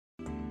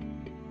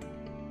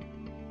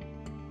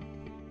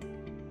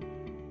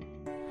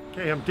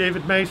Okay, I'm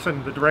David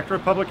Mason, the Director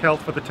of Public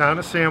Health for the town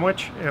of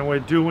Sandwich, and we're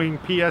doing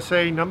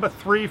PSA number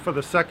 3 for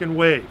the second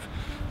wave.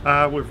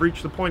 We've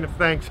reached the point of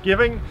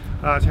Thanksgiving.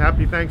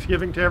 Happy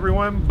Thanksgiving to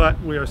everyone, but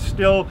we are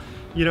still,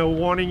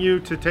 warning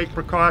you to take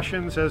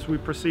precautions as we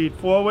proceed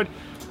forward.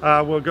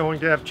 We're going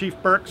to have Chief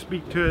Burke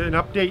speak to an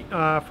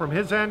update from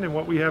his end and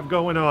what we have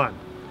going on.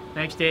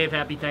 Thanks, Dave.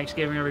 Happy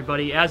Thanksgiving,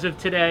 everybody. As of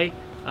today,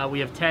 we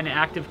have 10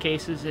 active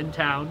cases in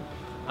town,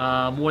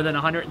 more than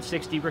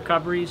 160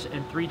 recoveries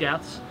and 3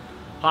 deaths.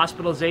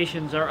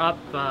 Hospitalizations are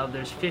up.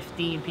 There's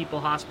 15 people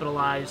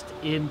hospitalized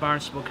in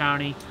Barnstable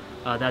County.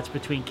 That's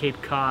between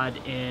Cape Cod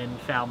and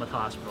Falmouth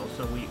Hospital.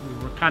 So we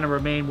kind of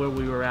remain where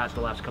we were at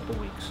the last couple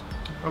of weeks.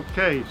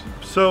 Okay,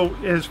 so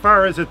as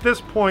far as at this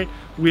point,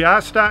 we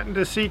are starting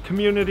to see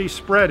community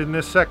spread in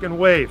this second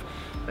wave.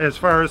 As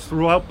far as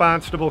throughout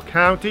Barnstable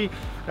County,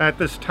 at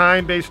this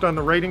time, based on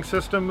the rating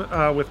system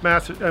with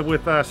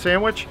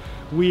Sandwich,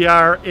 we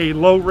are a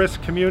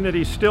low-risk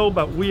community still,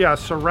 but we are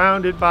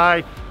surrounded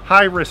by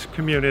high-risk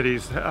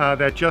communities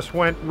that just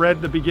went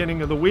red the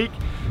beginning of the week.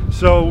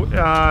 So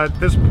at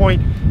this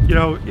point,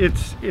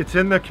 it's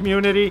in the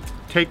community.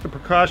 Take the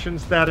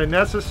precautions that are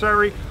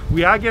necessary.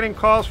 We are getting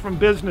calls from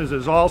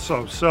businesses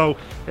also. So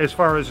as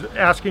far as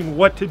asking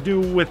what to do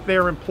with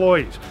their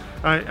employees,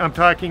 I'm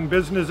talking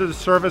businesses,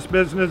 service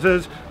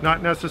businesses,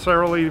 not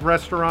necessarily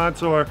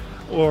restaurants or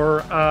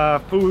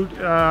food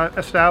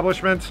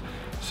establishments.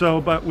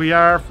 So, but we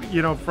are,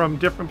 from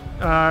different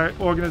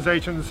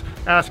organizations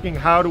asking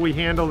how do we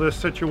handle this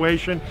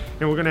situation,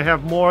 and we're going to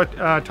have more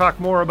talk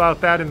more about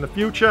that in the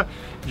future,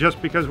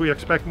 just because we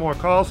expect more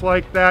calls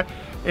like that.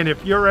 And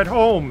if you're at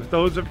home,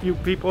 those of you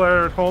people that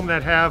are at home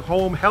that have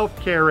home health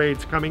care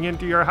aides coming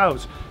into your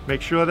house, make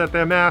sure that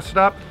they're masked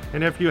up.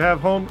 And if you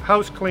have home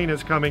house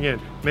cleaners coming in,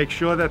 make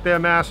sure that they're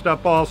masked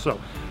up also.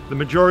 The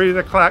majority of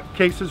the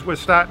cases we're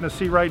starting to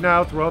see right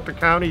now throughout the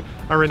county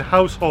are in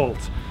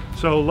households.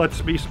 So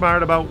let's be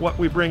smart about what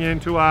we bring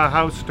into our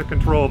house to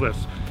control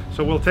this.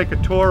 So we'll take a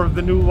tour of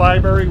the new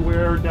library.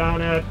 We're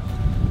down at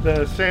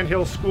the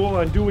Sandhill School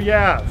on Dewey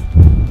Ave.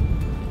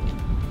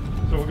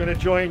 So we're going to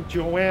join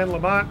Joanne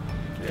Lamont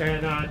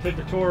and take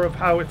a tour of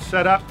how it's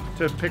set up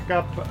to pick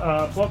up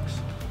books,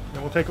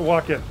 and we'll take a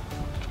walk in.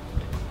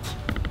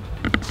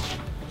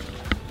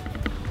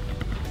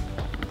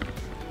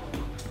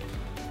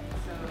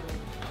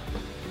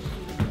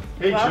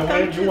 Hey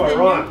Joanne, you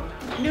are on.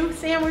 New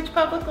Sandwich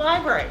Public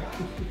Library.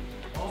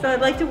 So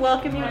I'd like to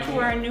welcome you to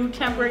our new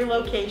temporary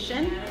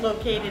location,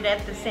 located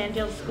at the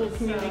Sandhill School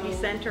Community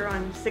Center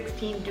on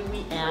 16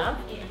 Dewey Ave,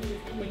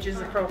 which is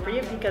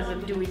appropriate because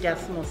of Dewey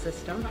Decimal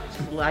System,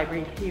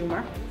 library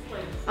humor.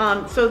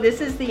 So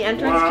this is the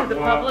entrance to the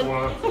public.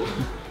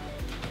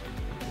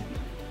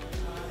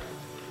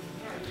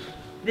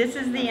 This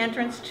is the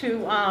entrance to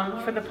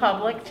for the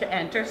public to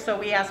enter. So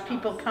we ask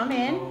people come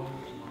in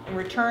and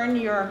return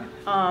your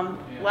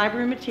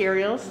library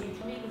materials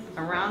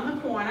around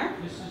the corner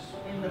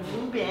in the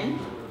blue bin,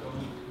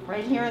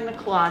 right here in the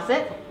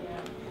closet.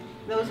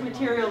 Those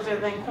materials are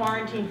then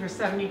quarantined for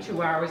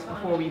 72 hours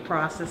before we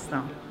process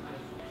them.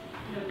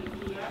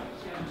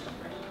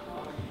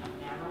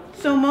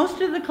 So most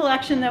of the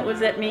collection that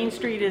was at Main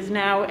Street is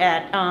now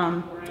at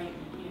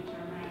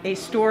a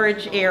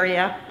storage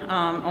area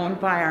owned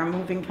by our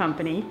moving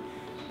company.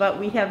 But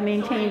we have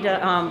maintained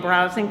a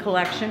browsing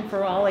collection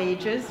for all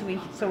ages.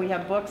 So we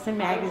have books and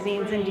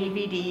magazines and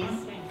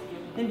DVDs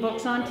and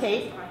books on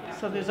tape.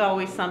 So there's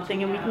always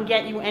something, and we can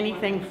get you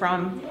anything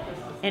from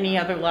any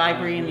other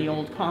library in the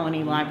Old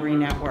Colony Library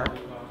Network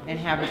and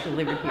have it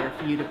delivered here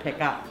for you to pick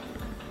up.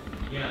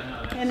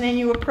 And then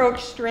you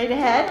approach straight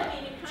ahead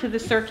to the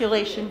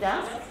circulation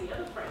desk.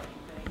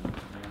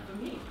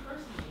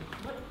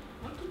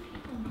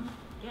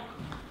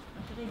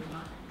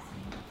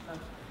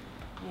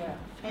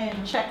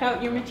 And check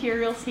out your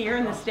materials here,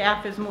 and the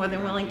staff is more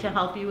than willing to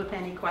help you with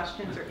any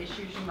questions or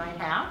issues you might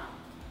have.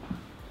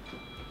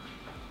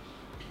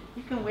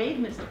 You can wave,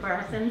 Mr.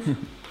 Parsons.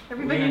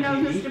 Everybody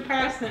knows Mr.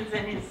 Parsons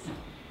and his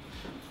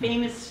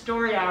famous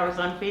story hours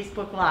on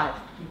Facebook Live.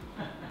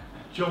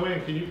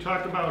 Joanne, can you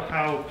talk about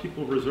how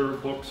people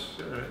reserve books,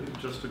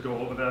 just to go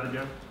over that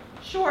again?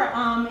 Sure,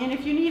 and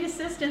if you need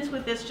assistance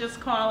with this, just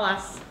call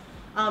us.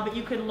 But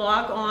you can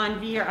log on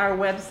via our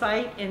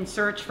website and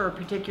search for a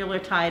particular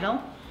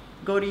title.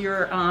 Go to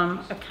your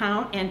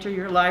account, enter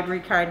your library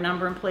card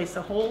number, and place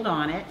a hold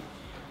on it.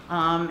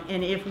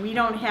 And if we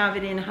don't have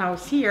it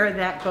in-house here,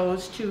 that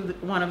goes to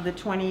one of the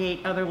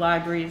 28 other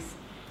libraries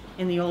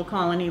in the Old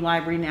Colony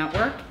Library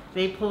Network.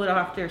 They pull it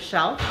off their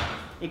shelf.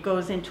 It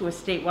goes into a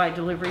statewide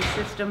delivery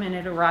system, and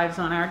it arrives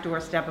on our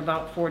doorstep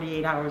about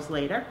 48 hours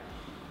later.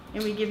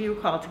 And we give you a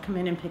call to come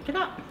in and pick it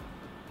up.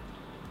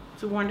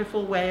 It's a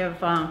wonderful way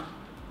of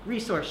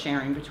resource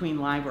sharing between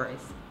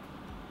libraries.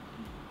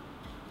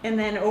 And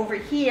then over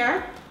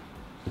here,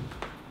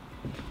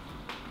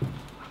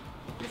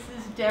 this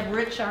is Deb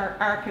Rich, our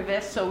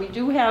archivist. So we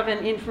do have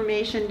an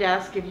information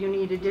desk if you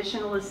need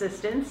additional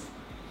assistance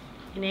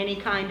in any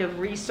kind of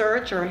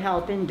research or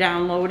help in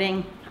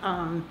downloading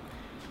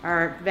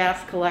our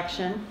vast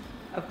collection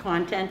of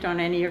content on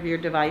any of your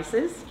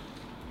devices.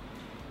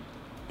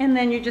 And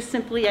then you just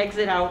simply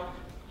exit out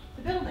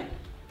the building.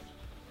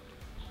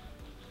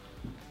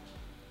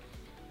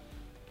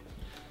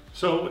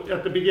 So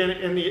at the beginning,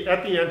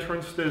 at the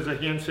entrance, there's a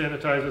hand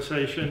sanitizer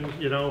station.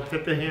 You know,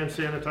 hit the hand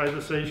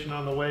sanitizer station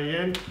on the way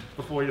in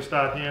before you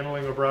start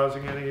handling or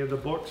browsing any of the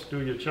books.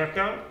 Do your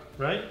checkout,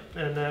 right?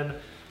 And then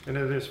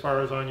as far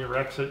as on your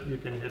exit, you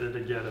can hit it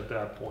again at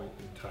that point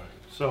in time.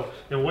 So,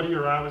 and what are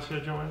your hours here,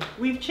 Joanne?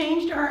 We've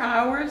changed our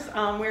hours.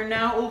 We're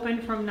now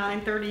open from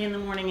 9:30 in the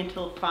morning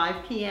until 5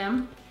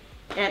 p.m.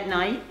 at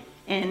night.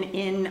 And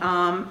in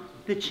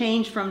the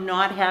change from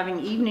not having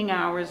evening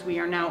hours, we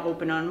are now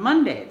open on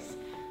Mondays.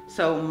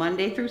 So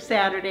Monday through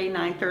Saturday,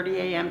 9:30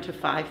 a.m. to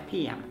 5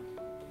 p.m.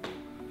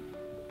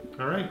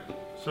 All right.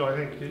 So I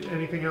think,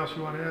 anything else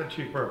you want to add,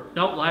 Chief Burke?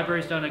 Nope,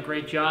 library's done a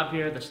great job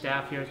here. The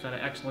staff here has done an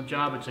excellent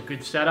job. It's a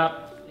good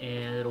setup,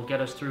 and it'll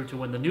get us through to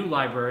when the new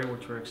library,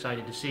 which we're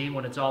excited to see,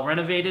 when it's all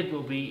renovated,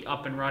 will be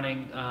up and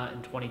running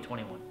in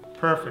 2021.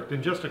 Perfect.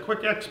 And just a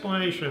quick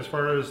explanation as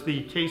far as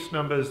the case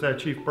numbers that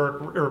Chief Burke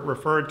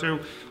referred to.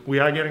 We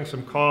are getting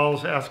some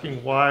calls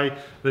asking why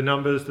the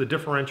numbers, the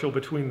differential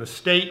between the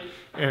state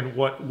and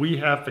what we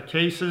have for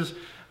cases.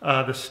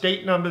 The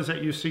state numbers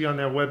that you see on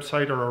their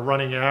website are a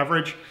running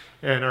average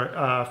and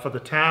are for the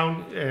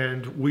town.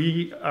 And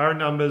our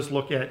numbers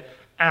look at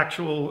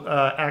actual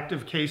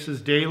active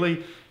cases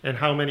daily and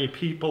how many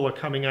people are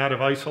coming out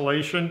of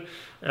isolation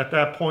at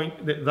that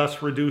point,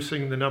 thus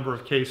reducing the number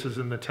of cases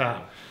in the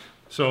town.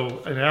 So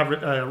an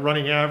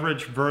running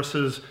average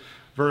versus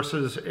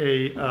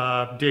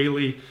a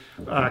daily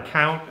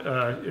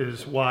count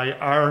is why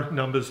our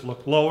numbers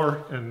look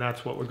lower, and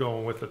that's what we're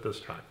going with at this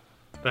time.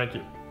 Thank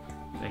you.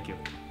 Thank you.